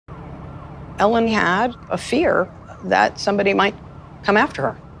Ellen had a fear that somebody might come after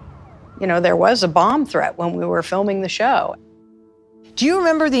her. You know, there was a bomb threat when we were filming the show. Do you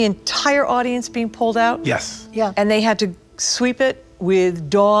remember the entire audience being pulled out? Yes. Yeah. And they had to sweep it with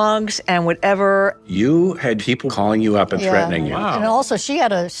dogs and whatever. You had people calling you up and threatening you. Wow. And also, she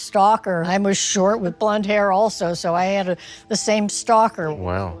had a stalker. I was short with blonde hair also, so I had the same stalker.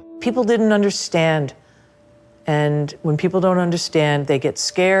 Wow. People didn't understand. And when people don't understand, they get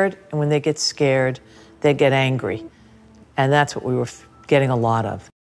scared. And when they get scared, they get angry. And that's what we were getting a lot of.